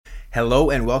Hello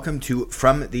and welcome to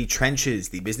From the Trenches,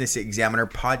 the Business Examiner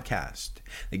podcast.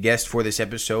 The guest for this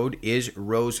episode is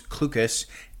Rose Klukas,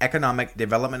 Economic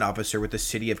Development Officer with the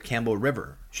City of Campbell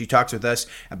River. She talks with us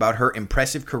about her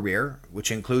impressive career,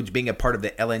 which includes being a part of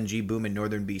the LNG boom in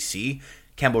northern BC,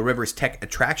 Campbell River's tech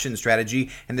attraction strategy,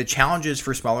 and the challenges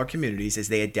for smaller communities as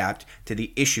they adapt to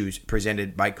the issues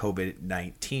presented by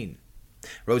COVID-19.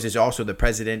 Rose is also the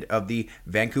president of the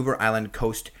Vancouver Island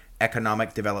Coast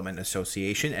Economic Development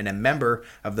Association and a member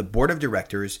of the board of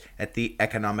directors at the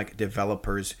Economic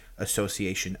Developers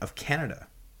Association of Canada.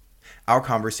 Our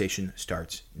conversation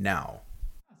starts now.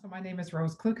 So my name is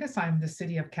Rose Klukas. I'm the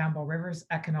City of Campbell River's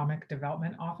Economic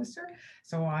Development Officer.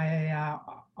 So I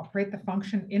operate the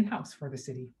function in-house for the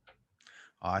city.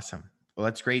 Awesome. Well,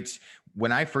 that's great.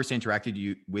 When I first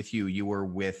interacted with you, you were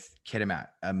with Kitimat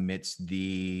amidst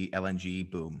the LNG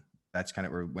boom. That's kind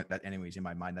of where that, anyways, in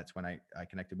my mind, that's when I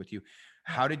connected with you.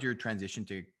 How did your transition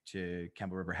to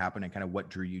Campbell River happen, and kind of what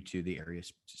drew you to the area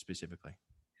specifically?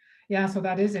 Yeah, so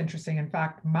that is interesting. In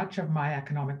fact, much of my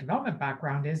economic development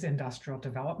background is industrial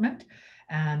development,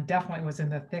 and definitely was in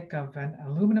the thick of an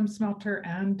aluminum smelter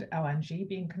and LNG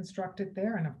being constructed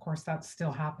there. And of course, that's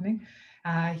still happening.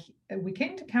 We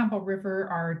came to Campbell River.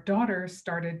 Our daughter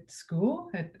started school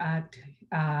at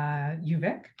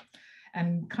UVic,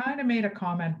 and kind of made a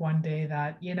comment one day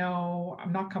that,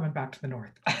 I'm not coming back to the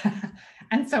north.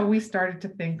 And so we started to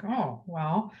think, we're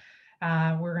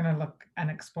going to look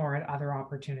and explore at other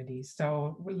opportunities.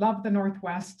 So we love the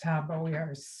Northwest, but we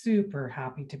are super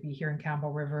happy to be here in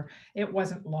Campbell River. It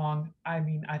wasn't long. I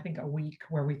think a week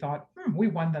where we thought, we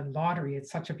won the lottery. It's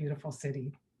such a beautiful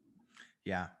city.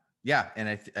 Yeah. And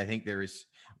I think there is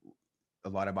a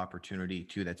lot of opportunity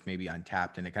too that's maybe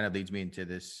untapped. And it kind of leads me into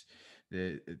the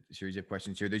series of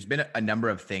questions here. There's been a number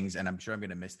of things, and I'm sure I'm going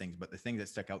to miss things, but the things that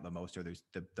stuck out the most are there's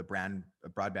the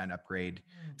broadband upgrade.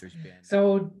 There's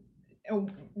been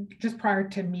just prior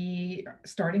to me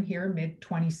starting here, mid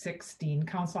 2016,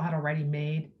 council had already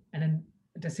made a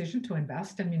decision to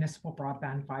invest in municipal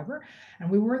broadband fiber, and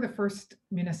we were the first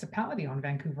municipality on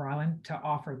Vancouver Island to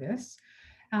offer this.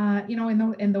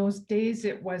 In those days,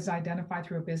 it was identified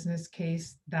through a business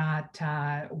case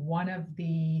that one of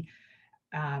the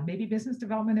maybe business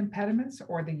development impediments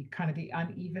or the kind of the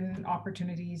uneven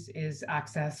opportunities is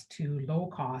access to low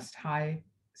cost, high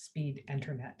speed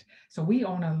internet. So we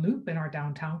own a loop in our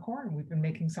downtown core, and we've been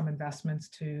making some investments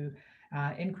to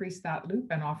increase that loop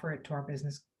and offer it to our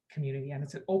business community. And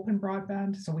it's an open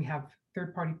broadband. So we have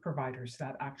third-party providers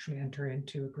that actually enter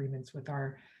into agreements with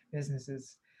our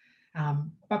businesses.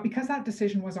 But because that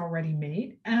decision was already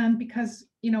made, and because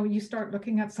you start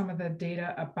looking at some of the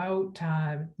data about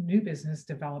new business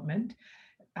development,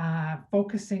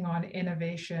 focusing on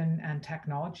innovation and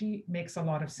technology makes a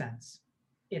lot of sense.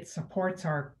 It supports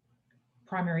our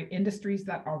primary industries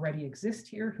that already exist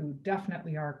here, who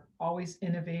definitely are always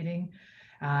innovating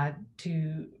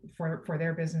for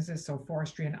their businesses, so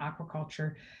forestry and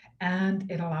aquaculture. And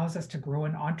it allows us to grow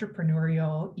an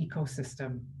entrepreneurial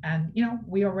ecosystem. And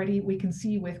we can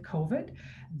see with COVID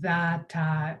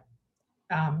that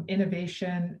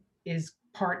innovation is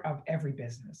part of every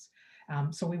business.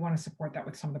 So we want to support that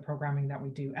with some of the programming that we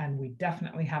do, and we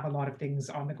definitely have a lot of things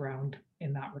on the ground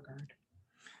in that regard.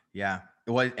 Yeah,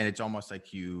 well, and it's almost like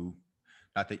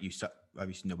not that you saw,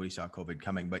 obviously nobody saw COVID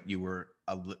coming, but you were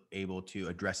able to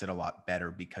address it a lot better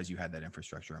because you had that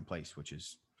infrastructure in place, which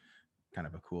is kind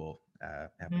of a cool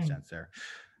sense there.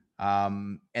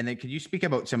 And then could you speak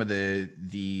about some of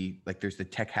the like there's the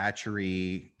tech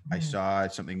hatchery. I saw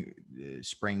something,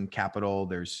 Spring Capital,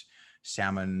 there's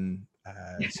Salmon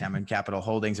Capital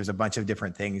Holdings. There's a bunch of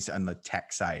different things on the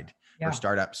tech side or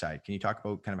startup side. Can you talk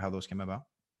about kind of how those came about?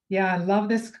 Yeah, I love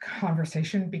this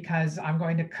conversation because I'm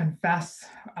going to confess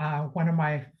one of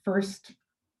my first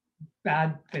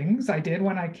bad things I did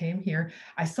when I came here.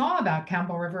 I saw that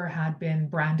Campbell River had been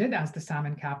branded as the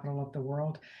salmon capital of the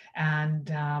world, and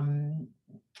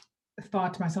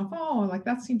thought to myself,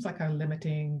 that seems like a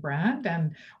limiting brand,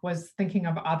 and was thinking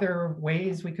of other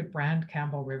ways we could brand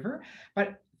Campbell River.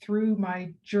 But through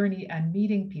my journey and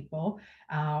meeting people,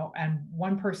 and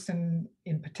one person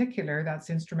in particular that's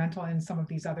instrumental in some of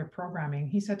these other programming,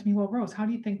 he said to me, well, Rose, how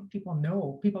do you think people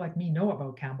like me know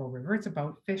about Campbell River? It's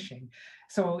about fishing.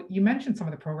 So you mentioned some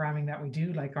of the programming that we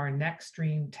do, like our Next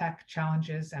Stream Tech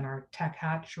Challenges and our Tech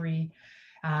Hatchery.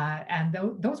 And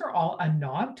those are all a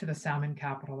nod to the salmon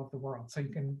capital of the world. So you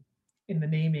can, in the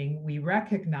naming, we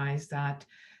recognize that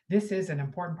this is an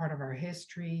important part of our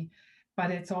history, but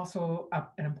it's also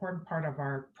an important part of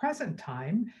our present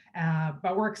time.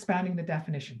 But we're expanding the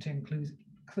definition to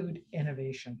include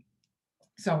innovation.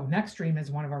 So NextStream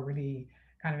is one of our really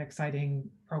kind of exciting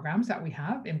programs that we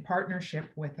have in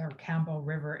partnership with our Campbell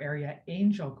River Area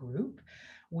Angel Group.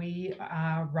 We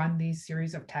run these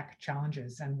series of tech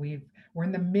challenges, and we're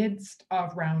in the midst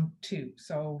of round two.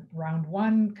 So round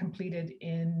one completed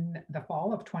in the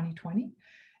fall of 2020,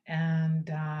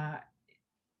 and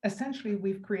essentially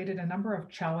we've created a number of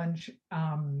challenge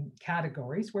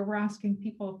categories where we're asking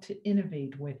people to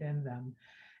innovate within them.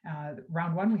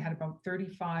 Round one, we had about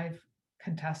 35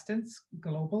 contestants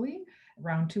globally.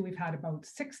 Round two, we've had about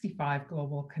 65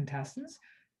 global contestants.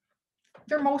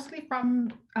 They're mostly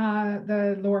from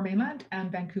the Lower Mainland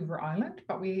and Vancouver Island,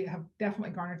 but we have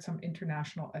definitely garnered some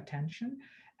international attention.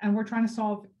 And we're trying to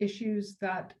solve issues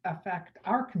that affect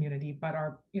our community, but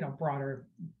are broader,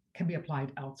 can be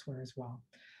applied elsewhere as well.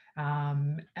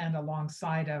 And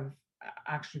alongside of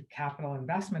actually capital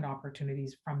investment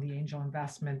opportunities from the angel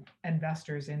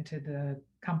investors into the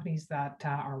companies that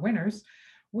are winners,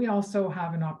 we also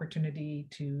have an opportunity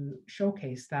to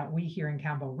showcase that we here in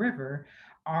Campbell River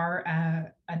are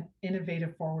an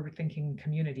innovative, forward-thinking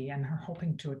community and are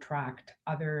hoping to attract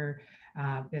other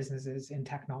businesses in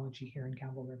technology here in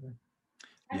Campbell River.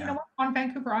 And Yeah. on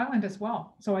Vancouver Island as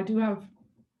well. So I do have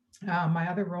my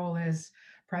other role is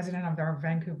president of our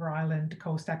Vancouver Island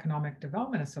Coast Economic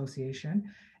Development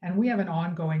Association, and we have an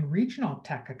ongoing regional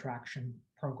tech attraction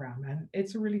program. And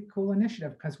it's a really cool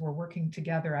initiative because we're working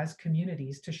together as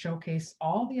communities to showcase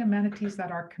all the amenities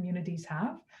that our communities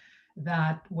have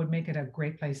that would make it a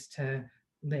great place to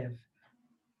live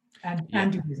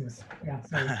and do business. Yeah.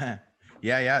 So.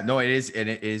 Yeah. No, it is, and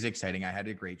it is exciting. I had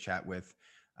a great chat with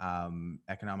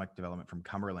economic development from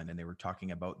Cumberland, and they were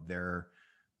talking about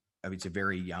it's a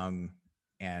very young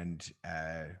and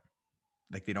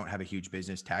like they don't have a huge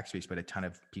business tax base, but a ton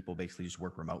of people basically just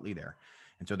work remotely there.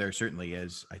 And so there certainly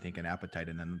is, I think, an appetite.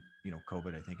 And then,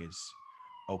 COVID, I think, has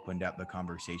opened up the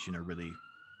conversation, or really,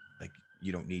 like,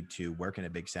 you don't need to work in a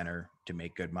big center to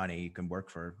make good money. You can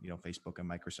work for, Facebook and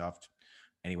Microsoft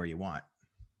anywhere you want,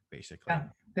 basically. Yeah,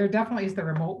 there definitely is the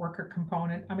remote worker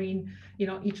component. I mean,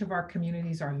 each of our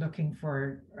communities are looking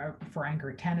for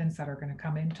anchor tenants that are going to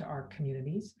come into our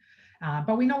communities.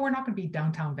 But we know we're not going to be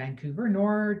downtown Vancouver,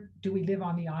 nor do we live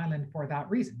on the island for that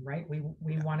reason, right?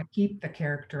 We want to keep the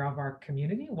character of our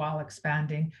community while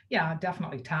expanding,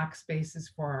 definitely tax bases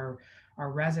for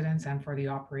our residents and for the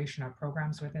operation of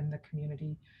programs within the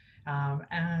community.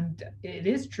 And it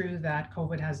is true that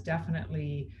COVID has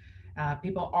definitely,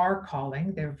 people are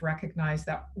calling. They've recognized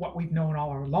that what we've known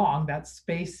all along, that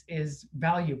space is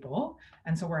valuable.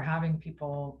 And so we're having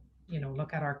people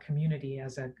look at our community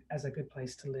as a good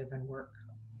place to live and work.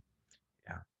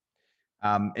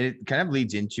 Yeah. It kind of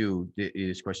leads into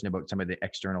this question about some of the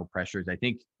external pressures. I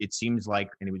think it seems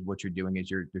like, and what you're doing is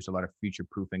there's a lot of future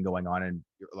proofing going on and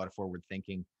a lot of forward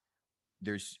thinking.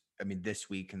 This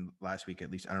week and last week, at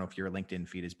least, I don't know if your LinkedIn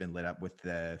feed has been lit up with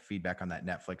the feedback on that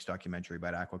Netflix documentary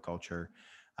about aquaculture,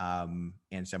 and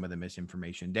some of the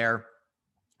misinformation there,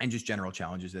 and just general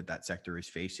challenges that sector is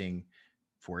facing.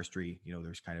 Forestry,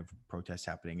 there's kind of protests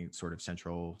happening in sort of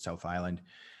central South Island.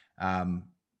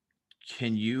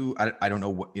 Can you, I don't know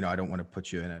what, I don't want to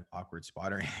put you in an awkward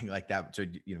spot or anything like that. So,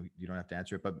 you don't have to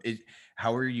answer it, but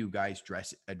how are you guys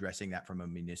addressing that from a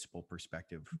municipal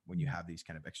perspective when you have these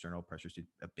kind of external pressures to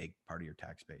a big part of your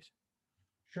tax base?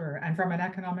 Sure. And from an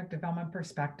economic development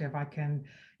perspective, I can,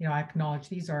 I acknowledge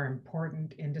these are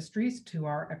important industries to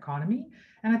our economy.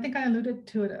 And I think I alluded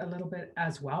to it a little bit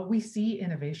as well. We see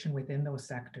innovation within those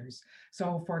sectors.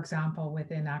 So for example,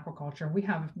 within aquaculture, we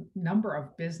have a number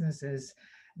of businesses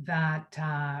that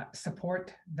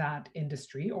support that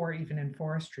industry, or even in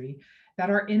forestry, that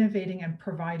are innovating and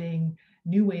providing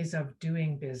new ways of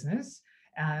doing business.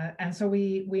 And so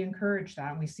we encourage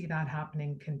that, and we see that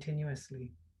happening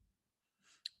continuously.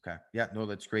 Okay. Yeah, no,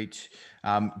 that's great.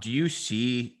 Do you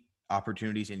see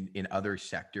opportunities in other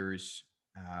sectors,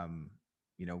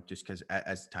 just because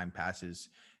as time passes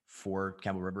for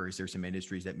Campbell River, is there some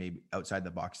industries that maybe outside the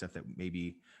box stuff that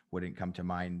maybe wouldn't come to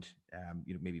mind?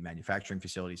 Maybe manufacturing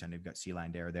facilities, and they've got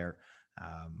Sealand Air there.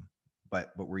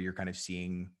 But where you're kind of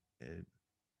seeing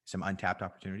some untapped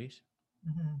opportunities?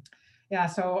 Mm-hmm. Yeah.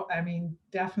 So,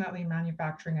 definitely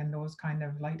manufacturing and those kind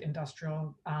of light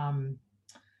industrial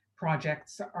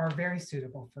projects are very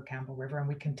suitable for Campbell River, and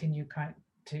we continue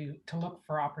to look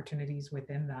for opportunities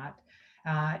within that.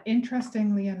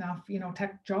 Interestingly enough,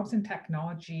 jobs in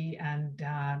technology and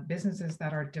businesses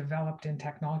that are developed in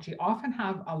technology often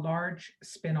have a large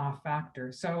spin-off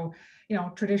factor. So,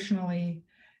 traditionally,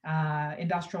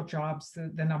 industrial jobs,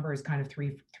 the number is kind of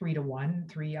three to one.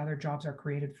 3 other jobs are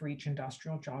created for each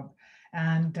industrial job.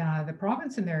 And the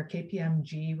province in their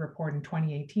KPMG report in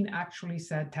 2018 actually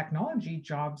said technology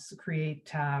jobs create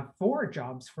 4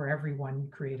 jobs for every one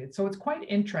created. So it's quite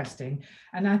interesting.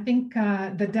 And I think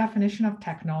the definition of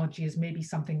technology is maybe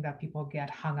something that people get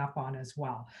hung up on as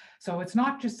well. So it's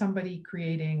not just somebody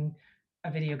creating a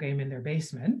video game in their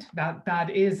basement. That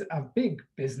is a big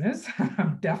business,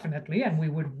 definitely, and we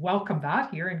would welcome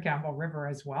that here in Campbell River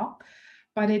as well.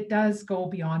 But it does go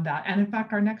beyond that. And in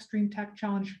fact, our next Dream Tech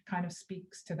Challenge kind of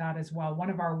speaks to that as well. One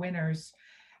of our winners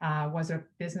was a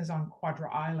business on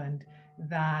Quadra Island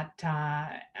that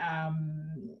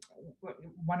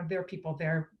one of their people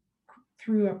there,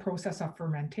 through a process of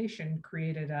fermentation,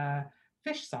 created a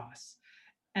fish sauce.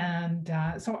 And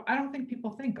so I don't think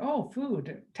people think, oh,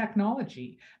 food,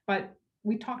 technology. But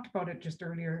we talked about it just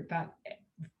earlier that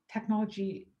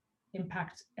technology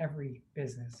impacts every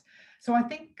business. So I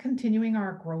think continuing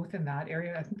our growth in that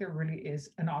area, I think there really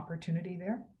is an opportunity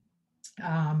there.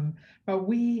 But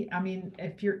I mean,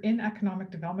 if you're in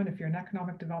economic development, if you're an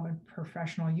economic development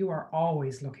professional, you are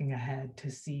always looking ahead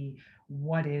to see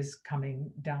what is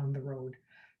coming down the road.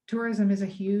 Tourism is a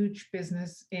huge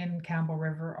business in Campbell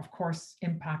River, of course,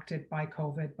 impacted by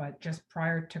COVID, but just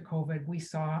prior to COVID, we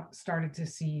started to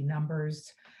see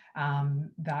numbers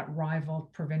that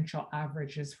rivaled provincial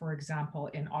averages, for example,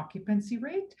 in occupancy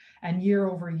rate. And year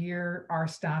over year, our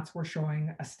stats were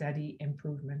showing a steady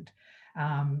improvement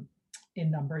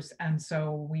in numbers. And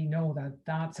so we know that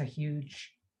that's a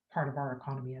huge part of our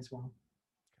economy as well.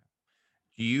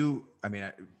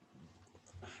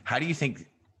 How do you think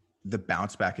the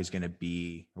bounce back is going to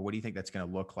be, or what do you think that's going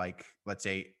to look like? Let's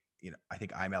say, I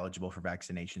think I'm eligible for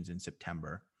vaccinations in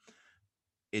September.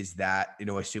 Is that,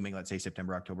 assuming, let's say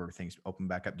September, October, things open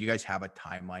back up, do you guys have a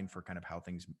timeline for kind of how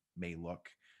things may look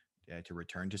to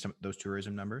return to some of those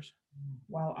tourism numbers?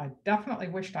 Well, I definitely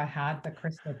wished I had the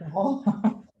crystal ball.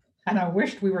 And I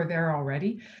wished we were there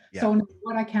already. Yeah. So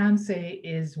what I can say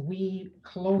is we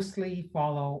closely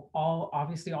follow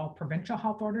obviously all provincial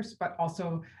health orders, but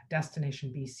also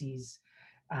Destination BC's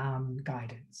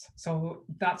guidance. So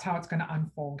that's how it's going to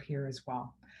unfold here as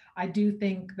well. I do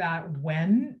think that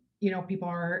when people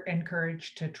are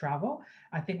encouraged to travel,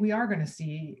 I think we are going to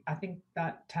see, I think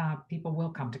that people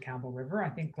will come to Campbell River. I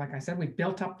think, like I said, we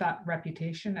built up that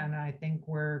reputation, and I think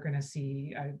we're going to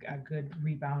see a good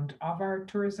rebound of our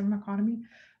tourism economy.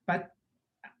 But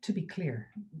to be clear,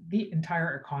 the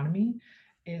entire economy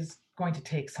is going to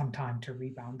take some time to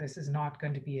rebound. This is not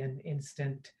going to be an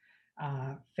instant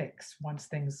fix once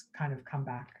things kind of come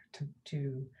back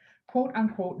to quote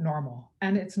unquote normal.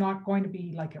 And it's not going to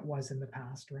be like it was in the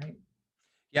past, right?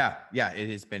 Yeah. It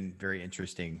has been very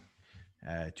interesting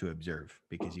to observe,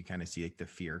 because you kind of see like the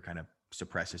fear kind of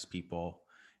suppresses people.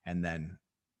 And then,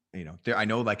 I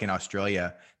know like in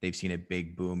Australia, they've seen a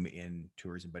big boom in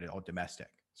tourism, but all domestic.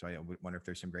 So I wonder if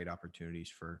there's some great opportunities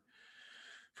for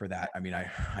that. I mean,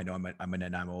 I know I'm an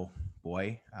Nanaimo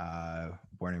boy,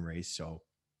 born and raised. So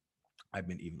I've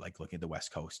been even like looking at the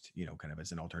West Coast, kind of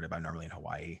as an alternative. I'm normally in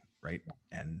Hawaii, right?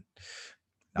 And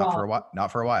not for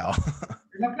a while.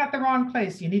 You're looking at the wrong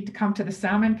place. You need to come to the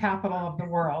salmon capital of the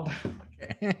world.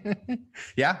 Okay.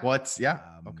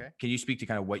 Okay. Can you speak to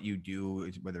kind of what you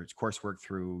do, whether it's coursework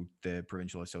through the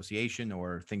provincial association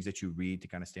or things that you read to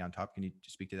kind of stay on top? Can you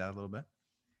speak to that a little bit?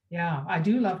 Yeah, I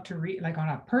do love to read. Like on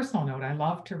a personal note, I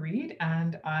love to read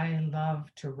and I love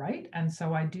to write. And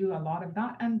so I do a lot of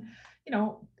that. And,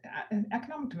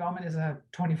 economic development is a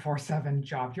 24/7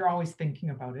 job. You're always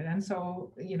thinking about it. And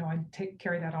so, I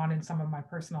carry that on in some of my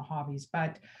personal hobbies.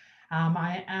 But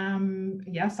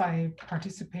I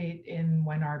participate in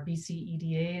when our BC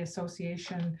EDA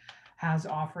Association has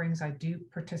offerings. I do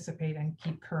participate and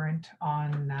keep current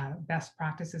on best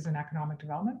practices in economic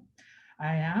development.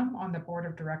 I am on the board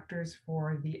of directors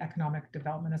for the Economic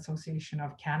Development Association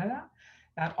of Canada.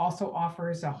 That also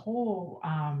offers a whole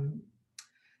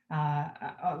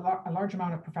a large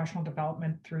amount of professional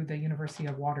development through the University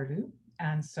of Waterloo.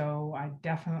 And so I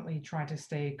definitely try to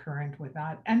stay current with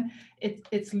that. And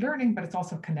it's learning, but it's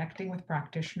also connecting with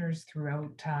practitioners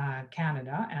throughout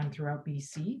Canada and throughout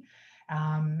BC.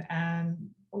 And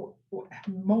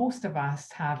most of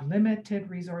us have limited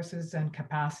resources and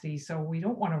capacity, so we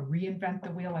don't want to reinvent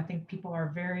the wheel. I think people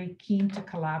are very keen to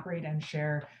collaborate and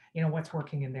share, what's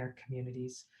working in their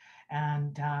communities.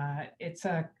 And I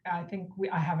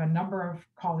have a number of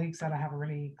colleagues that I have a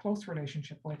really close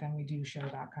relationship with, and we do share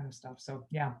that kind of stuff. So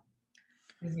yeah,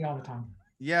 busy all the time.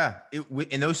 Yeah,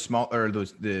 in those small or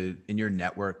in your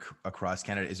network across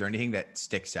Canada, is there anything that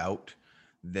sticks out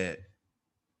that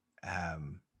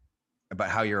about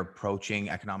how you're approaching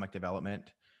economic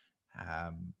development?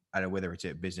 I don't know whether it's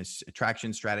a business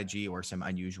attraction strategy or some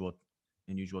unusual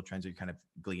unusual trends you're kind of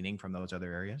gleaning from those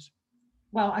other areas?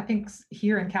 Well, I think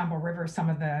here in Campbell River, some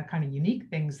of the kind of unique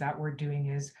things that we're doing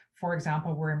is, for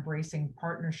example, we're embracing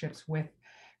partnerships with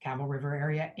Campbell River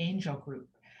Area Angel Group,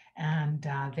 and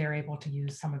they're able to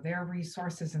use some of their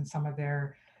resources and some of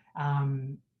their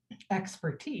um,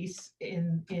 expertise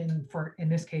in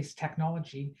this case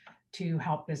technology to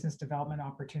help business development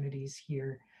opportunities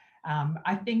here.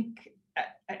 I think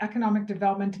economic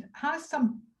development has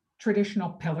some traditional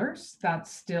pillars that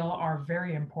still are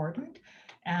very important,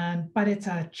 but it's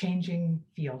a changing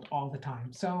field all the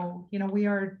time. So we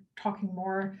are talking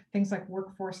more things like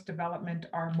workforce development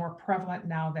are more prevalent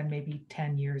now than maybe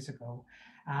 10 years ago.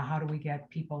 How do we get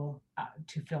people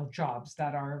to fill jobs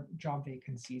that are job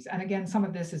vacancies? And again, some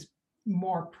of this is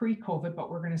more pre-COVID, but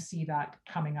we're going to see that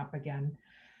coming up again.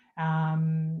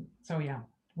 So yeah,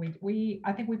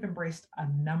 I think we've embraced a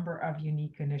number of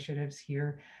unique initiatives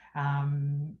here.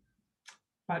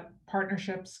 But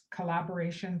partnerships,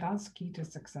 collaboration, that's key to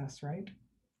success, right?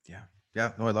 Yeah.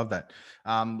 Yeah. No, I love that.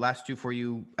 Last two for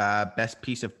you. Best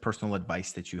piece of personal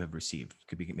advice that you have received.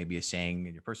 Could be maybe a saying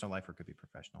in your personal life or could be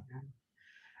professional.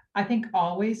 I think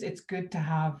always it's good to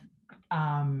have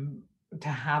a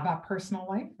personal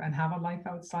life and have a life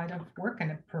outside of work, and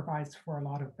it provides for a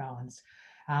lot of balance.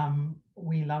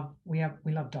 We love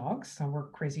dogs, so we're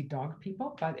crazy dog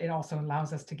people, but it also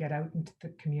allows us to get out into the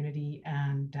community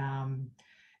and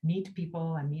meet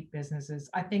people and meet businesses.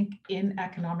 I think in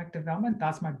economic development,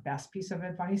 that's my best piece of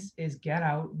advice is get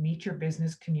out, meet your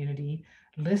business community,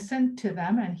 listen to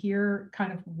them and hear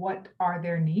kind of what are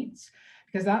their needs,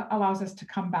 because that allows us to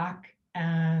come back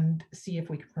and see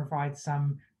if we can provide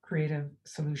some creative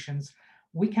solutions.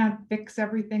 We can't fix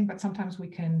everything, but sometimes we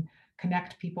can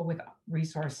connect people with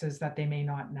resources that they may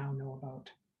not now know about.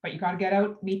 But you got to get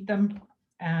out, meet them,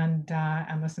 and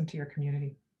listen to your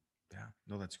community. Yeah,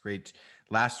 no, that's great.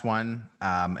 Last one,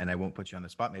 and I won't put you on the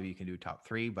spot. Maybe you can do top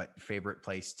three, but favorite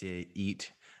place to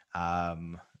eat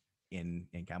in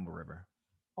Campbell River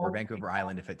or Vancouver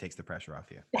Island, if it takes the pressure off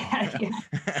you.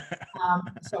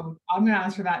 So I'm going to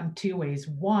answer that in two ways.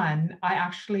 One, I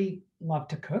actually love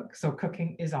to cook. So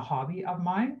cooking is a hobby of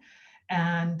mine.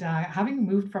 And having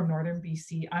moved from Northern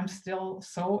BC, I'm still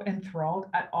so enthralled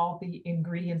at all the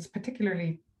ingredients,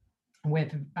 particularly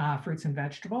with fruits and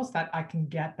vegetables that I can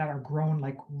get that are grown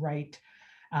like right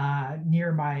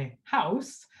near my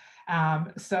house.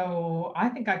 So I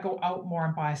think I go out more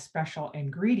and buy special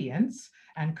ingredients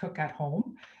and cook at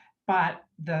home. But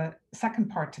the second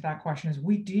part to that question is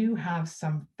we do have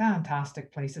some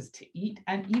fantastic places to eat.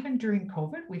 And even during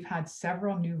COVID, we've had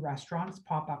several new restaurants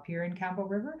pop up here in Campbell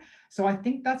River. So I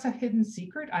think that's a hidden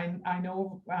secret. I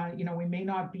know, we may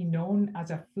not be known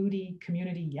as a foodie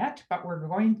community yet, but we're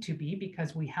going to be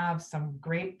because we have some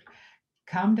great,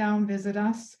 come down, visit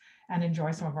us, and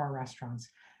enjoy some of our restaurants.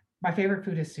 My favorite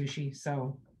food is sushi.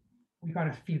 So we've got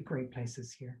a few great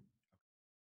places here.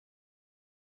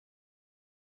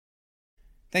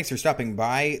 Thanks for stopping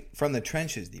by From the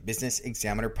Trenches, the Business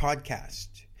Examiner podcast.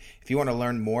 If you want to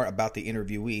learn more about the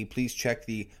interviewee, please check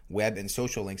the web and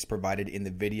social links provided in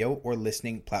the video or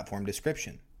listening platform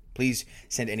description. Please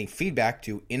send any feedback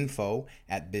to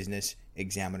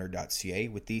info@businessexaminer.ca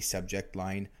with the subject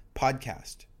line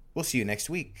podcast. We'll see you next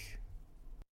week.